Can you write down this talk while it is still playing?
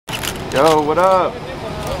Yo, what up?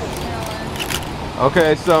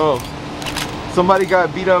 Okay, so somebody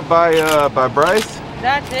got beat up by Bryce?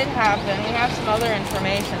 That did happen. We have some other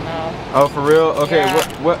information though. Oh, for real? Okay,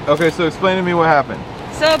 yeah. Okay, so explain to me what happened.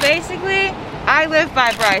 So basically, I live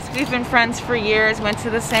by Bryce. We've been friends for years, went to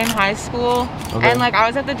the same high school. Okay. And like I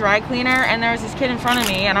was at the dry cleaner and there was this kid in front of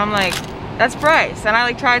me and I'm like, that's Bryce. And I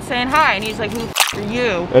like tried saying hi and he's like, who the f are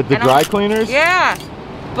you? At the dry cleaners? Yeah,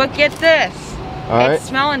 but get this. All right. It's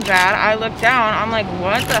smelling bad. I look down, I'm like,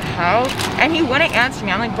 what the hell? And he wouldn't answer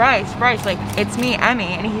me. I'm like, Bryce, like, it's me, Emmy.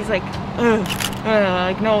 And he's like,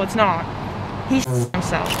 like, no, it's not. He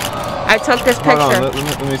himself. I took this picture. Hold on,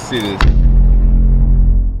 let me see this.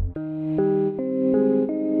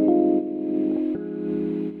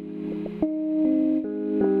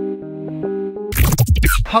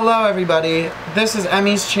 Hello everybody, this is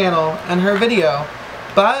Emmy's channel and her video,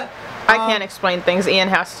 but I can't explain things, Ian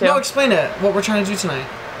has to. No, explain it, what we're trying to do tonight.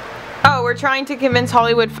 Oh, we're trying to convince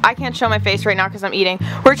Hollywood, I can't show my face right now because I'm eating.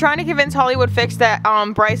 We're trying to convince Hollywood Fix that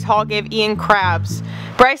Bryce Hall gave Ian crabs.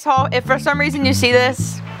 Bryce Hall, if for some reason you see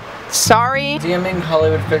this, sorry. DMing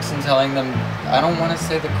Hollywood Fix and telling them, I don't want to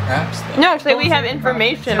say the crabs thing. No, say we have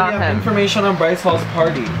information on him. We have information on Bryce Hall's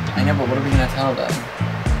party. I know, but what are we going to tell them?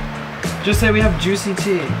 Just say we have juicy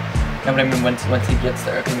tea. No, but I mean once he gets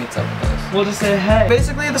there, if he meets up with us. We'll just say hey.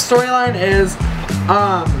 Basically the storyline is,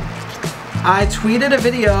 I tweeted a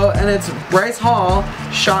video and it's Bryce Hall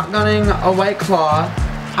shotgunning a White Claw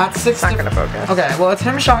at 6 It's not gonna focus. Okay, well it's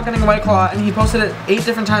him shotgunning a White Claw and he posted it 8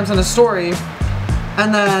 different times on his story.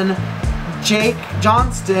 And then Jake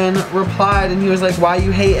Johnston replied and he was like, why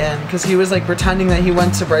you hating? Because he was like pretending that he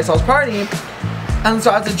went to Bryce Hall's party. And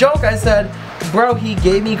so as a joke I said, bro, he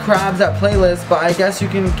gave me crabs at playlist, but I guess you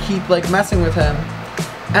can keep like messing with him.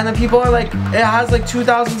 And then people are like, it has like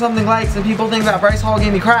 2,000 something likes and people think that Bryce Hall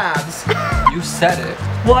gave me crabs. You said it.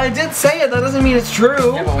 Well, I did say it, that doesn't mean it's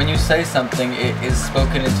true. Yeah, but when you say something, it is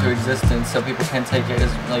spoken into existence, so people can take it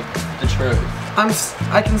as like the truth.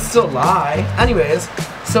 I can still lie. Anyways,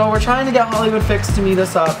 so we're trying to get Hollywood Fix to meet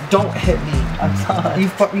us up. Don't hit me. I'm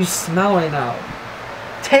sorry. You smell right now.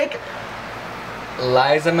 Take.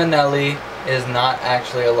 Liza Minnelli is not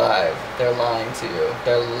actually alive. They're lying to you.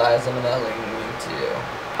 They're Liza Minnelli to you.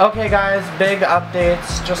 Okay guys, big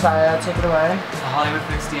updates. Josiah, take it away. Hollywood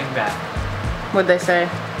Fixed Ian back. What'd they say?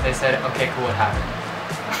 They said, okay, cool, what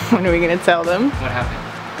happened? When are we gonna tell them? What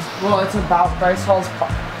happened? Well, it's about Bryce Hall's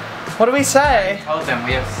What do we say? I told them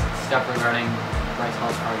we have stuff regarding Bryce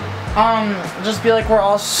Hall's party. Just be like we're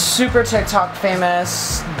all super TikTok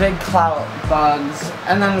famous, big clout bugs,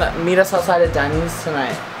 and then meet us outside of Denny's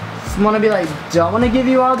tonight. Just wanna be like, don't wanna give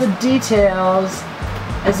you all the details.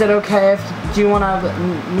 Is it okay if, do you wanna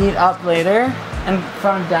meet up later in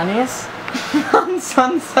front of Denny's? On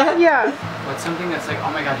Sunset? Yeah. What's something that's like,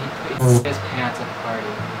 oh my god, he put his pants at the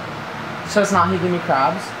party. So it's not he gave me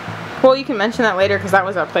crabs? Well, you can mention that later because that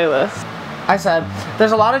was our playlist. I said,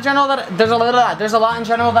 there's a lot in general that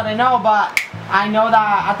I know, but I know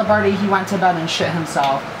that at the party he went to bed and shit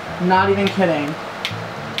himself. Not even kidding.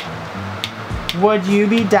 Would you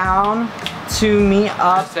be down to meet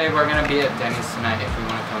up? Just say we're gonna be at Denny's tonight if we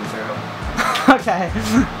want to come through. Okay.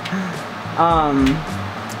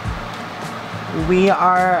 We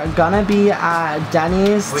are gonna be at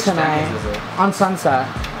Denny's Which tonight. Denny's is it? On Sunset.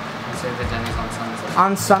 I say the Denny's on Sunset.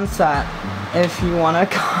 On Sunset, if you wanna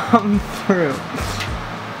come through.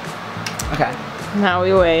 Okay. Now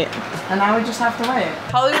we wait. And now we just have to wait.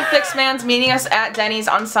 Hollywood Fix Man's meeting us at Denny's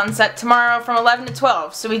on Sunset tomorrow from 11 to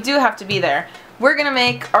 12, so we do have to be there. We're gonna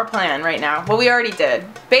make our plan right now. Well, we already did.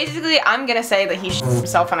 Basically, I'm gonna say that he shit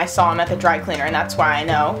himself and I saw him at the dry cleaner, and that's why I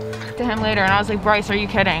know. To him later, and I was like, Bryce, are you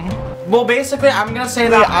kidding? Well, basically, I'm gonna say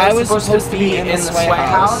that I was supposed to be in the Sweat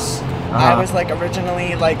House. I was like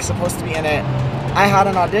originally like supposed to be in it. I had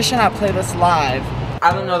an audition at Playlist Live.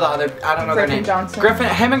 I don't know their name. Johnson.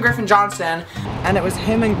 Him and Griffin Johnson. And it was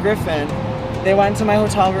him and Griffin. They went to my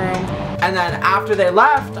hotel room. And then after they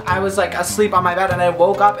left, I was like asleep on my bed and I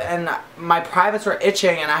woke up and my privates were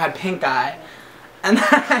itching and I had pink eye. And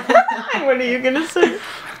then What are you gonna say?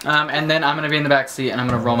 And then I'm gonna be in the back seat and I'm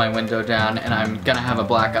gonna roll my window down and I'm gonna have a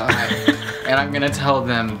black eye. And I'm gonna tell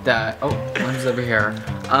them that, oh, one's over here.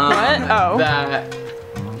 What? Oh.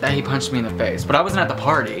 That he punched me in the face. But I wasn't at the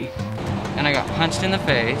party. And I got punched in the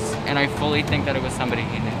face and I fully think that it was somebody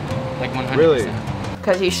he knew. Like 100%. Really?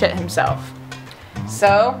 Because he shit himself.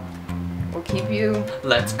 So, we'll keep you...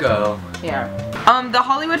 Let's go. Yeah. The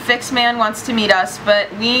Hollywood Fix Man wants to meet us, but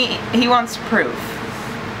he wants proof.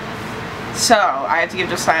 So, I have to give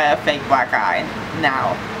Josiah a fake black eye.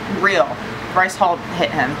 Now. Real. Bryce Hall hit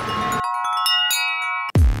him.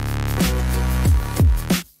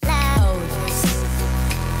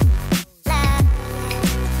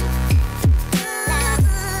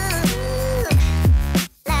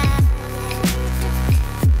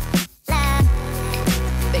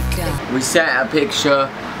 sent a picture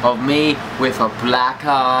of me with a black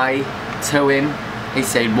eye to him. He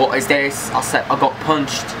said, "What is this?" I said, "I got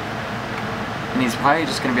punched." And he's probably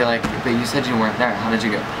just gonna be like, "But you said you weren't there. How did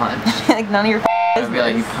you get punched?" Like none of your I'd be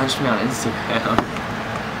like, "You punched me on Instagram."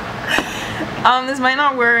 This might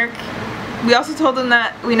not work. We also told him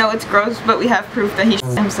that we know it's gross, but we have proof that he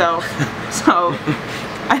himself. So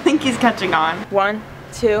I think he's catching on. 1,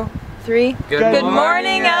 2, 3. Good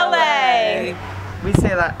morning, LA. We say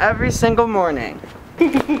that every single morning.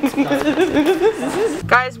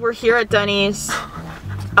 Guys, we're here at Denny's.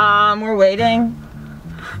 We're waiting.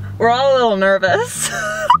 We're all a little nervous.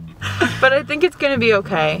 But I think it's gonna be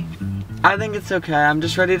okay. I think it's okay. I'm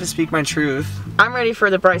just ready to speak my truth. I'm ready for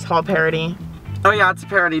the Bryce Hall parody. Oh yeah, it's a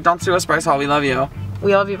parody. Don't sue us, Bryce Hall. We love you.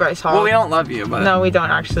 We love you, Bryce Hall. Well, we don't love you, but... No, we don't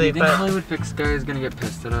actually, You think but... Hollywood Fix guy is gonna get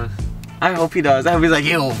pissed at us? I hope he does. I hope he's like,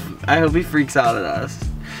 ew. I hope he freaks out at us.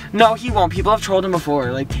 No, he won't. People have trolled him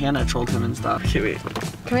before. Like, Tana trolled him and stuff. Okay, wait.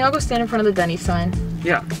 Can we all go stand in front of the Denny's sign?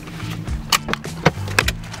 Yeah.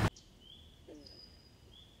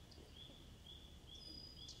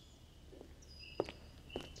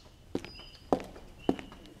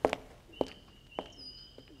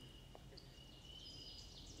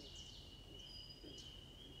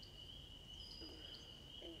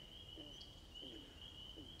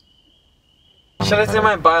 Should I say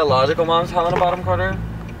my biological mom's hell in a bottom quarter?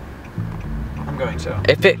 I'm going to.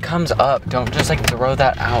 If it comes up, don't just like throw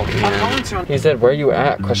that out, man. I'm going to. He said, "Where you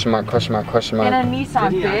at?" Question mark, question mark, question mark. In a Nissan,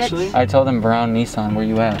 Did he bitch. actually? I told him brown Nissan, where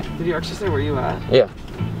you at? Did you actually say where you at? Yeah,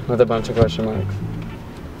 with a bunch of question marks.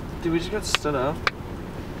 Dude, we just got stood up.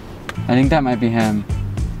 I think that might be him.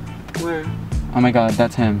 Where? Oh my god,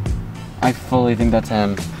 that's him. I fully think that's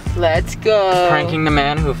him. Let's go. Pranking the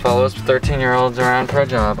man who follows 13-year-olds around for a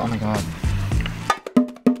job. Oh my god.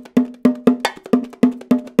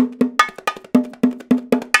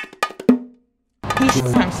 He shit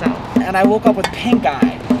himself. And I woke up with pink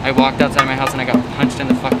eye. I walked outside my house and I got punched in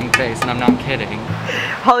the fucking face, and I'm not kidding.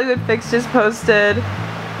 Hollywood Fix just posted.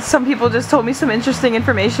 Some people just told me some interesting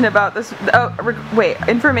information about this.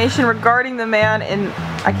 Information regarding the man in.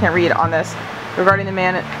 I can't read on this. Regarding the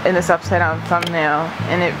man in this upside down thumbnail.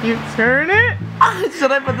 And if you turn it.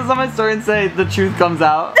 Should I put this on my story and say the truth comes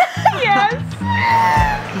out? Yes.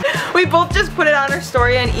 We both just put it on our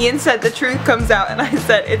story, and Ian said the truth comes out, and I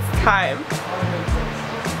said it's time.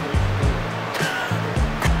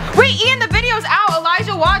 Wait, Ian, the video's out.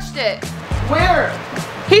 Elijah watched it. Where?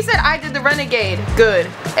 He said I did the renegade. Good.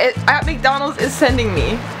 At McDonald's is sending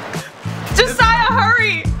me. Josiah,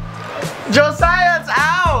 hurry! Josiah, it's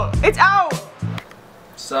out! It's out.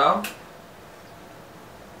 So?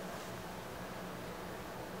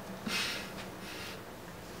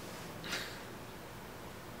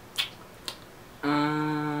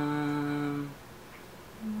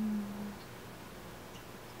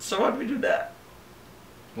 So why'd we do that?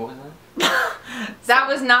 What was that? That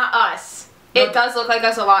was not us. It does look like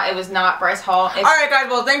us a lot. It was not Bryce Hall. Alright guys,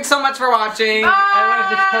 well thanks so much for watching. Bye. I wanted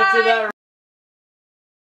to cut to that.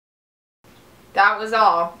 That was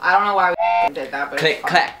all. I don't know why we did that, but Click,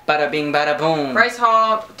 clack, bada bing, bada boom. Bryce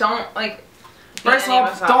Hall, don't like. Bryce Hall,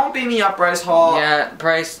 don't beat me up, Bryce Hall. Yeah,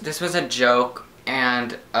 Bryce, this was a joke,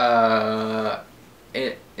 and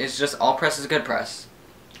it's just all press is good press.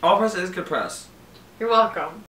 All press is good press. You're welcome.